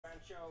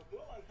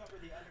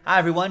Hi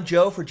everyone,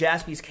 Joe for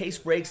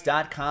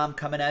JaspysCaseBreaks.com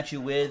coming at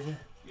you with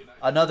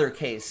another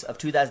case of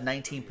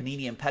 2019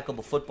 Panini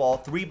Impeccable Football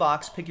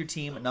 3-box Pick Your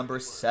Team number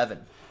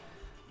 7.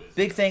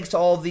 Big thanks to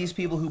all of these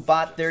people who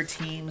bought their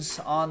teams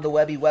on the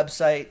Webby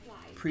website.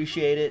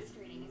 Appreciate it.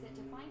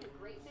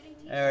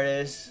 There it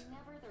is.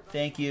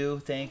 Thank you,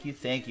 thank you,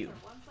 thank you.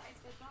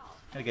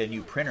 Gotta get a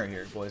new printer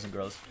here, boys and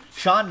girls.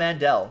 Sean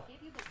Mandel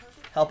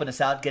helping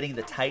us out, getting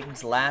the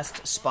Titans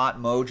last spot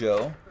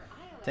mojo.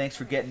 Thanks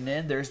for getting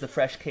in. There's the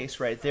fresh case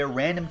right there.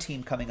 Random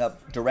team coming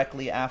up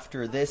directly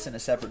after this in a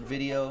separate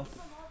video.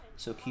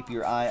 So keep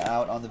your eye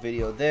out on the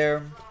video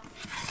there.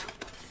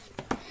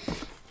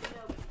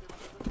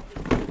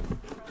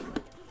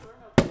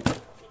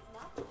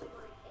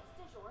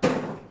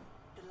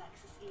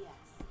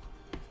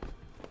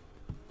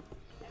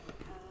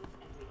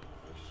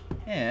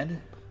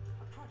 And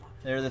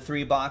there are the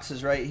 3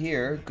 boxes right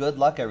here. Good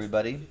luck,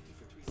 everybody.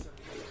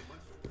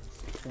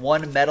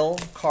 1 metal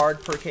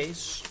card per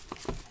case.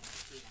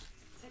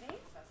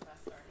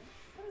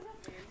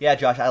 Yeah,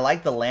 Josh, I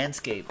like the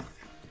landscape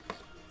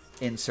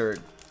insert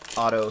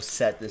auto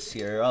set this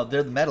year. Oh,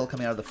 they're the metal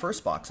coming out of the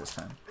first box this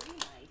time.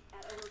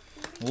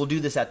 We'll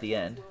do this at the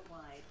end.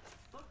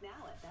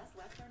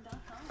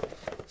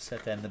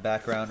 Set that in the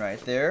background right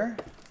there.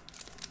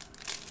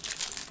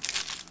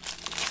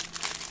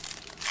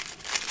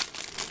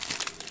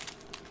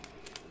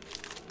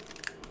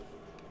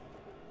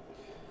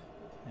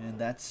 And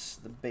that's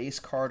the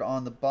base card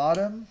on the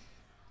bottom.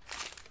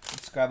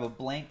 Let's grab a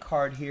blank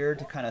card here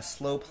to kind of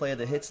slow play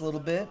the hits a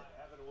little bit.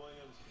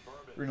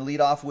 We're going to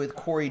lead off with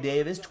Corey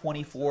Davis,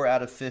 24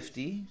 out of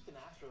 50.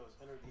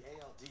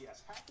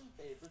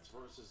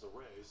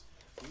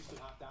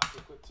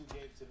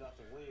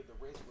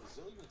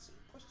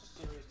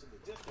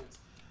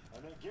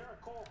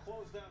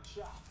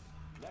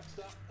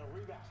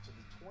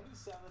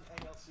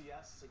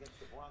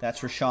 That's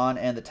for Sean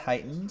and the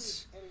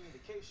Titans.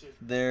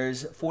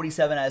 There's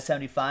 47 out of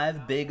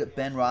 75, Big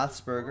Ben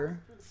Roethlisberger.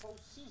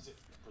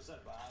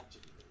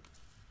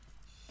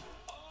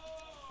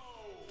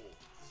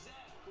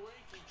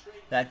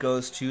 That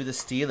goes to the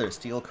Steelers.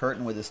 Steel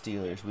curtain with the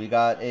Steelers. We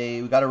got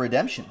a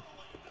redemption.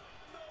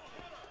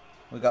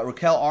 We got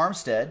Raquel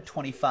Armstead,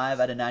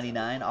 25 out of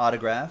 99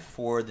 autograph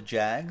for the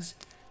Jags.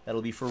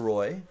 That'll be for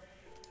Roy.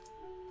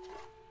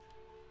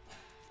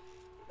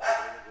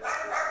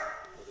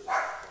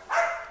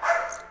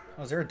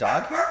 Oh, is there a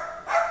dog here?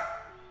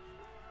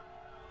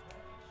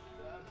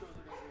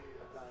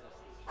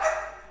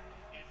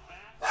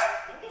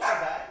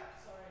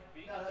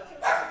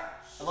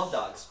 I love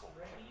dogs.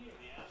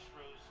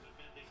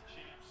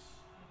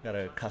 Got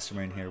a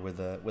customer in here with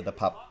a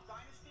pup.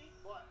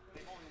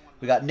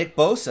 We got Nick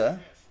Bosa.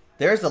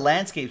 There's the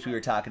landscapes we were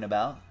talking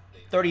about.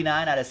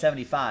 39 out of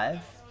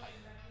 75.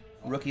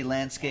 Rookie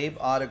landscape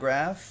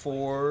autograph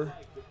for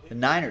the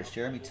Niners,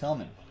 Jeremy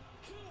Tillman.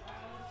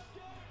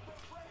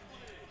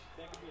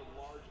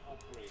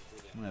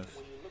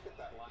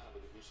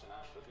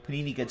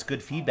 Panini gets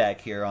good feedback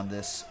here on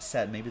this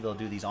set. Maybe they'll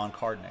do these on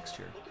card next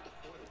year.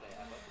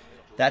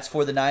 That's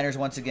for the Niners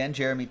once again,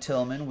 Jeremy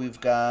Tillman. We've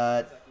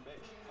got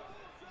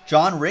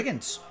John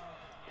Riggins.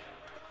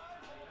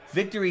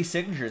 Victory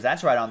signatures,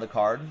 that's right on the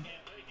card.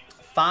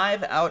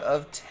 5 out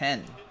of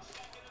 10.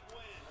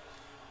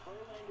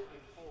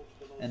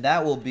 And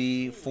that will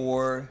be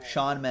for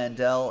Sean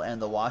Mandel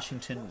and the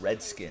Washington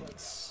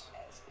Redskins.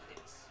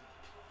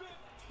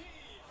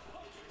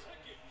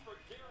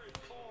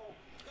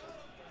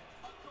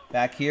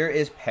 Back here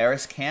is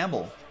Paris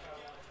Campbell.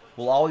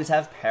 We'll always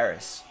have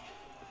Paris.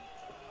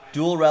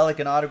 Dual relic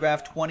and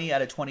autograph, 20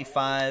 out of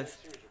 25.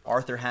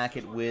 Arthur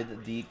Hackett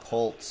with the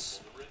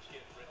Colts.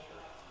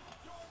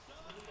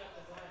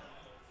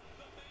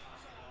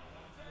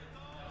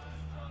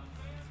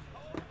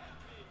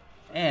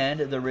 And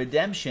the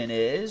redemption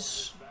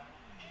is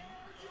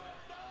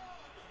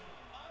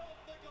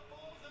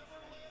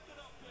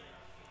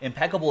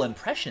Impeccable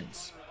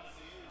Impressions.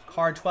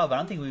 Card 12. I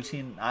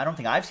don't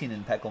think I've seen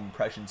Impeccable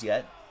Impressions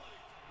yet.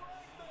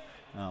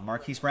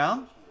 Marquise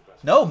Brown?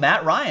 No,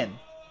 Matt Ryan.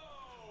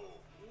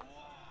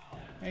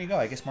 There you go.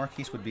 I guess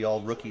Marquise would be all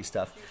rookie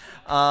stuff.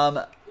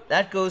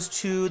 That goes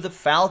to the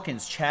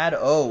Falcons. Chad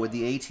O with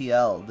the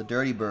ATL, the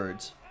Dirty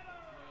Birds.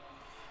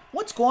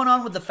 What's going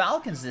on with the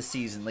Falcons this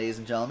season, ladies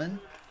and gentlemen?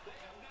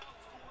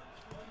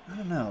 I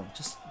don't know.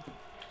 Just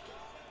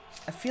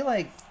I feel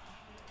like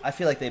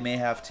they may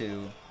have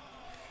to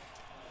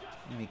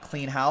maybe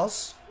clean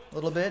house a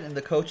little bit in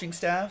the coaching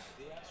staff.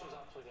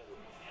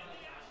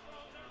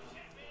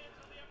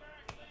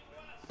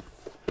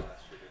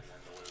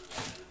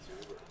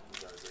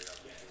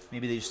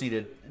 Maybe they just need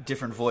a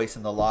different voice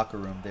in the locker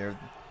room there.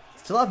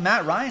 Still have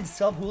Matt Ryan,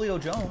 still have Julio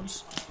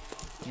Jones.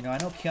 You know, I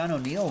know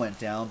Keanu Neal went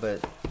down,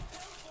 but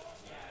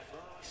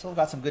still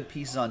got some good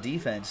pieces on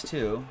defense,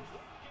 too.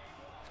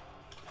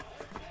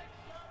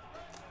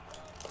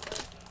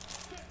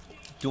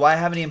 Do I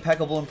have any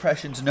impeccable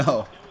impressions?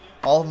 No.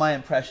 All of my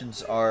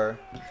impressions are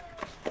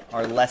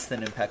less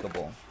than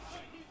impeccable.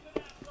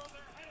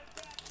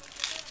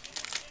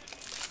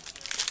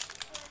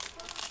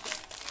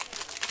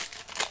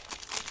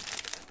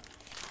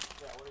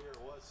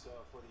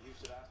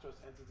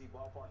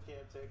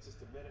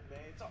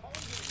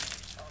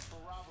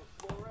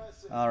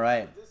 All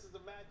right.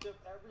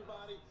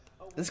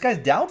 This guy's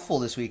doubtful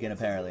this weekend,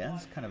 apparently.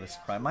 That's kind of a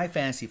surprise. My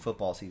fantasy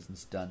football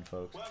season's done,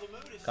 folks.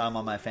 Got him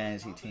on my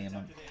fantasy team.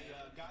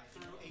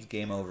 It's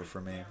game over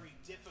for me.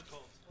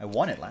 I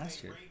won it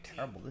last year.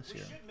 Terrible this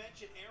year.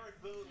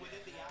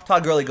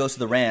 Todd Gurley goes to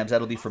the Rams.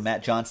 That'll be for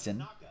Matt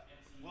Johnston.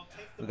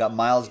 We got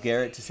Myles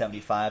Garrett to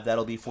 75.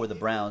 That'll be for the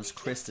Browns.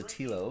 Chris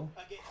Sttillo.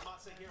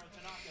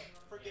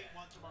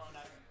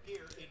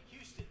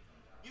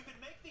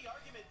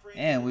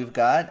 And we've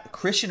got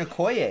Christian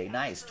Okoye.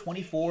 Nice.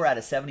 24 out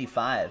of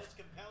 75.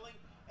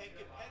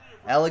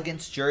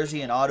 Elegance,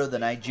 jersey, and auto. The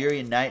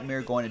Nigerian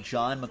Nightmare going to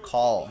John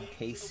McCall,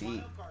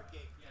 KC.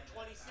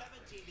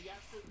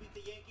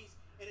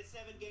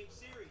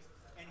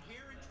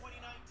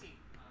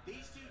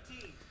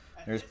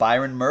 There's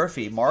Byron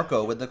Murphy,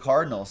 Marco with the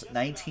Cardinals,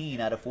 19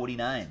 out of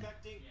 49.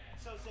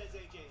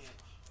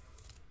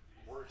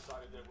 We're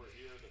excited that we're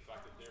here. The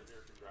fact that they're here,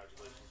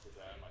 congratulations to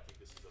them. I think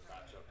this is a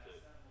matchup that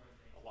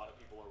a lot of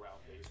people around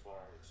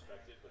baseball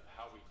expected, but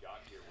how we got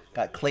here was...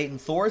 Got Clayton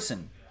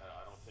Thorson,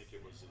 I don't think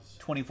it was as...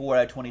 24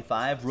 out of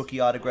 25. Rookie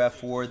autograph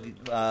for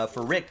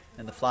Rick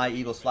and the Fly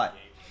Eagles Fly. And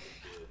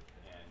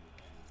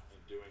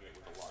doing it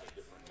with a lot of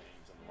different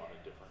names and a lot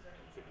of different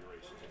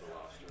configurations of the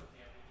roster.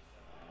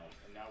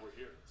 And now we're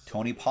here.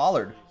 Tony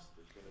Pollard,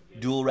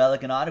 dual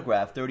relic and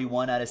autograph,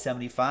 31 out of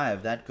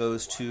 75. That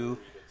goes to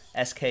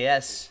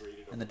SKS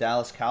and the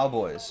Dallas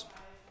Cowboys.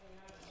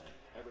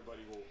 Everybody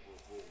will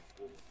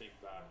think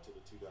back to the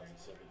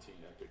 2017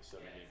 Epic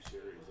 7-game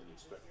series and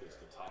expect this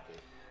to topple.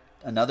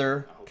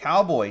 Another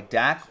Cowboy,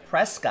 Dak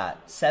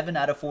Prescott, 7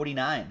 out of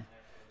 49.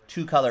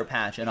 Two-color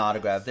patch and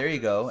autograph. There you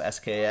go,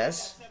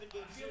 SKS.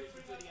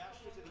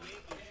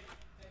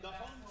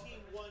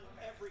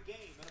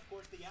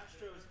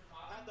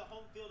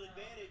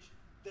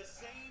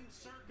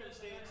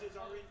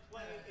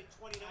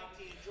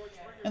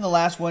 And the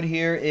last one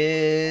here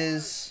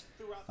is,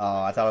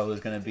 oh, I thought it was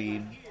going to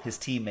be his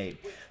teammate.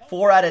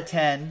 4 out of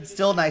 10.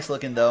 Still nice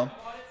looking, though.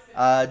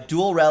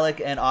 Dual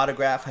relic and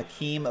autograph,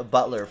 Hakeem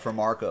Butler for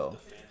Marco.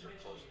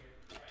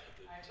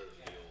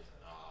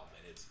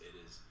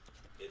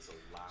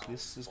 So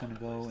this is going to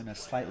go in a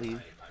slightly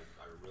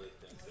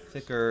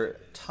thicker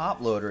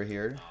top loader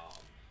here.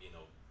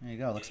 There you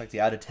go. Looks like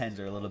the out of 10s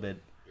are a little bit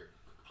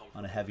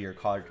on a heavier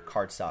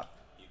card stock.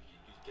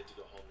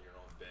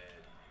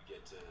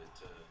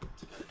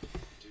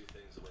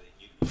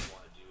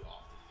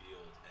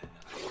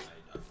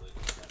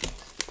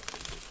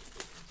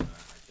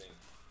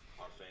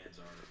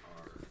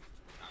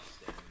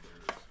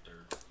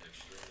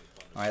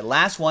 All right,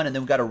 last one, and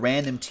then we've got a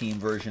random team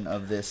version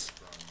of this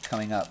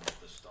coming up.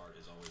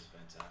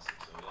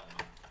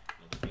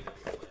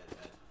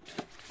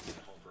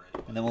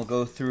 And then we'll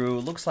go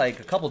through, looks like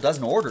a couple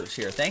dozen orders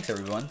here. Thanks,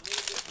 everyone.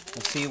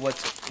 We'll see what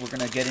we're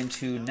going to get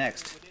into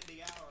next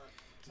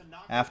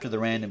after the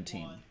random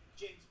team.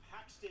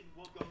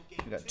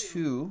 We've got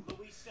 2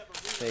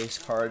 base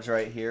cards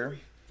right here.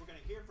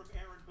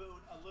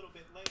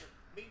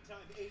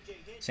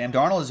 Sam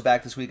Darnold is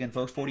back this weekend,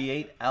 folks.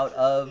 48 out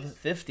of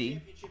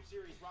 50.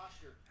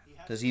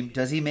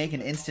 Does he make an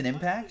instant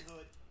impact?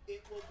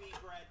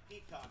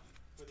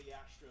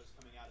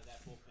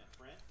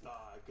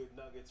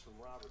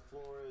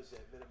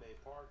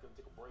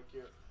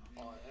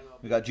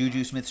 We got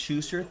Juju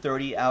Smith-Schuster,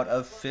 30 out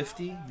of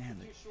 50.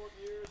 Man, the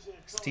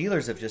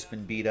Steelers have just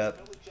been beat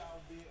up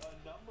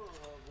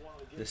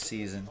this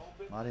season.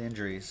 A lot of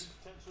injuries.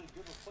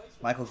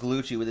 Michael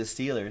Gallucci with his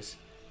Steelers.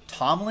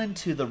 Tomlin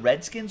to the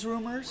Redskins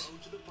rumors?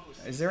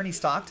 Is there any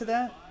stock to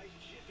that?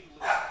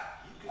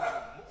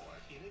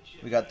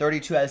 We got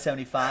 32 out of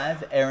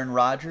 75. Aaron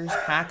Rodgers,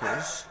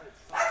 Packers.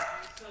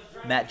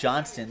 Matt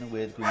Johnston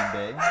with Green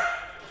Bay.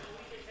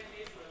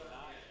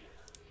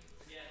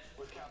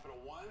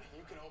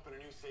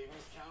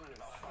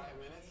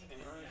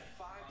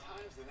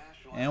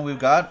 And we've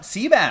got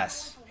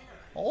Seabass.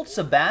 Old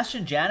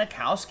Sebastian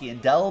Janikowski,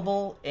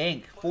 indelible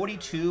ink,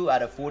 42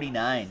 out of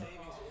 49.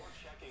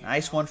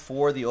 Nice one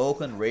for the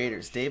Oakland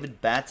Raiders. David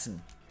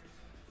Batson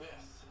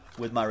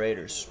with my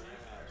Raiders.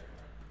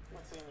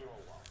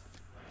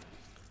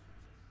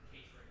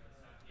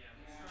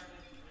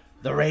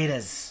 The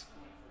Raiders.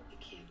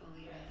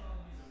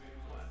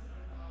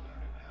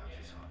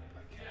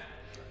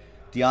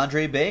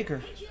 DeAndre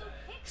Baker,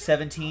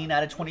 17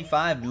 out of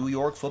 25. New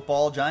York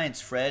Football Giants.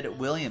 Fred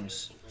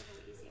Williams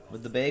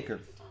with the Baker.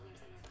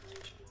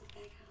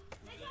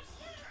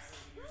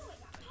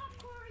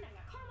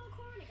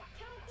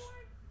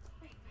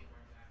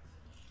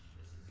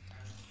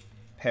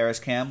 Paris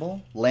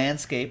Campbell,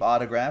 landscape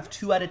autograph,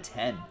 2 out of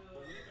 10.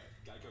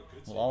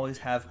 We'll always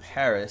have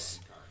Paris.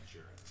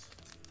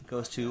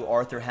 Goes to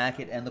Arthur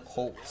Hackett and the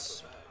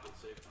Colts.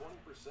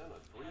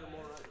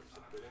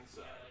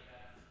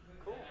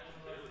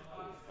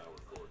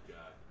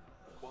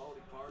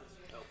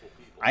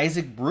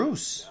 Isaac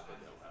Bruce.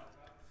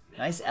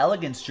 Nice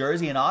elegance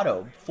jersey and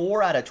auto.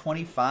 4 out of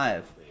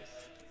 25.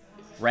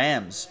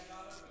 Rams.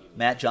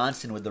 Matt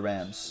Johnston with the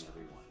Rams.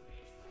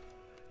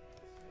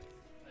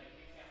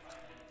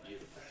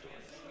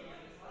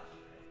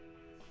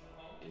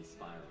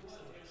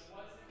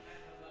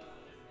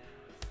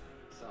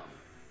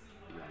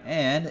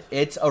 And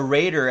it's a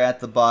Raider at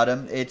the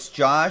bottom. It's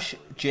Josh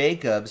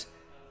Jacobs,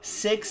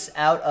 6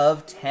 out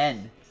of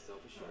 10.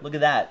 Look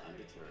at that.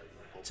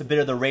 It's a bit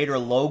of the Raider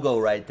logo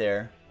right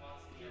there.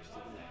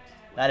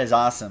 That is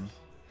awesome.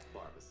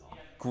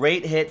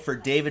 Great hit for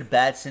David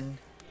Batson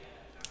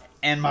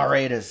and my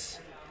Raiders.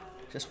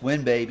 Just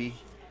win, baby.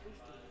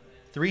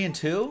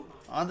 3-2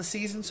 on the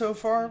season so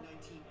far. I'm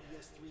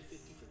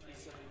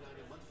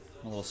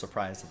a little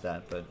surprised at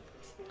that, but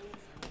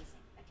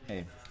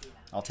hey,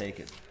 I'll take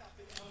it.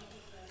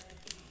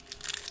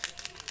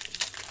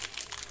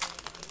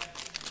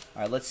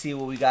 All right, let's see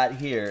what we got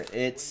here.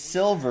 It's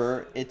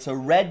silver. It's a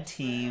red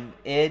team.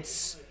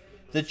 It's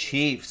the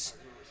Chiefs.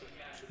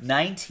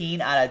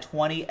 19 out of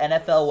 20.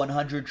 NFL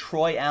 100.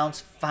 Troy Ounce.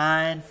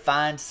 Fine,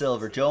 fine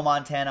silver. Joe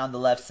Montana on the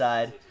left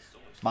side.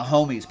 My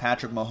homies,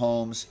 Patrick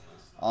Mahomes,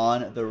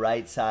 on the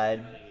right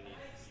side.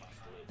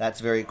 That's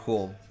very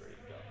cool.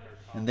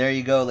 And there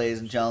you go, ladies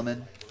and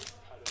gentlemen.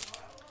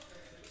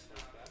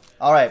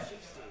 All right.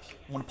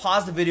 I'm going to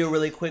pause the video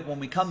really quick. When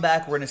we come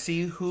back, we're going to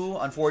see who,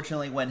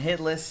 unfortunately, went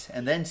hitless,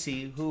 and then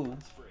see who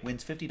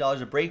wins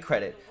 $50 of break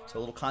credit. So a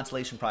little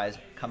consolation prize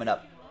coming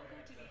up.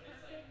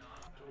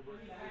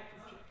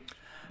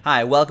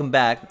 Hi, welcome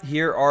back.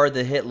 Here are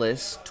the hit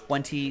lists.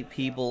 20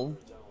 people.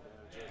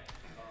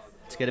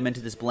 Let's get them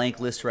into this blank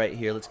list right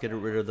here. Let's get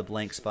rid of the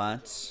blank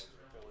spots.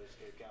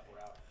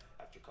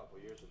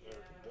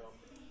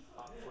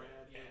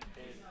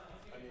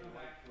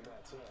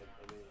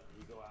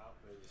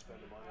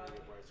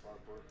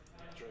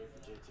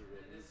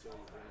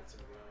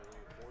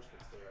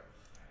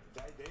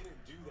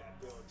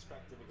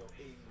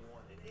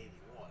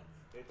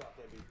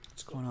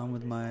 What's going on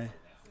with my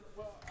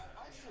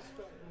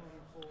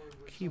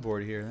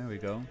keyboard here? There we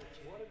go.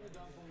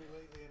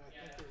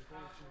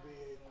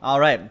 All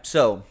right,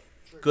 so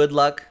good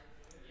luck.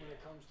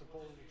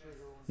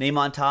 Name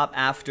on top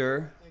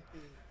after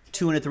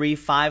 2 and a 3,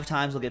 5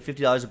 times will get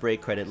 $50 of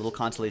break credit. Little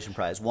consolation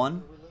prize.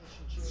 1,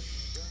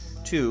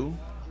 2,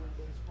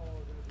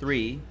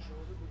 3,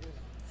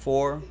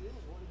 4,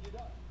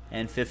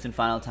 and 5th and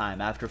final time.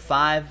 After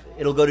 5,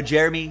 it'll go to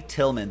Jeremy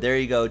Tillman. There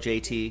you go,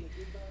 JT.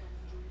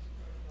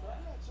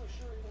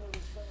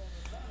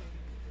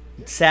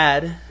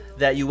 Sad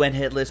that you went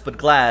hitless, but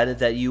glad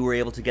that you were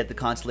able to get the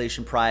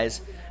consolation prize.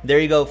 There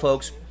you go,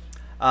 folks.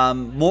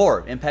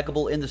 More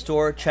Impeccable in the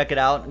store. Check it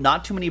out.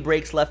 Not too many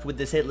breaks left with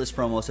this hitless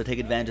promo, so take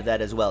advantage of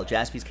that as well.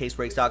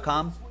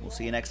 JaspysCaseBreaks.com. We'll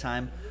see you next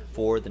time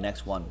for the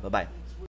next one. Bye-bye.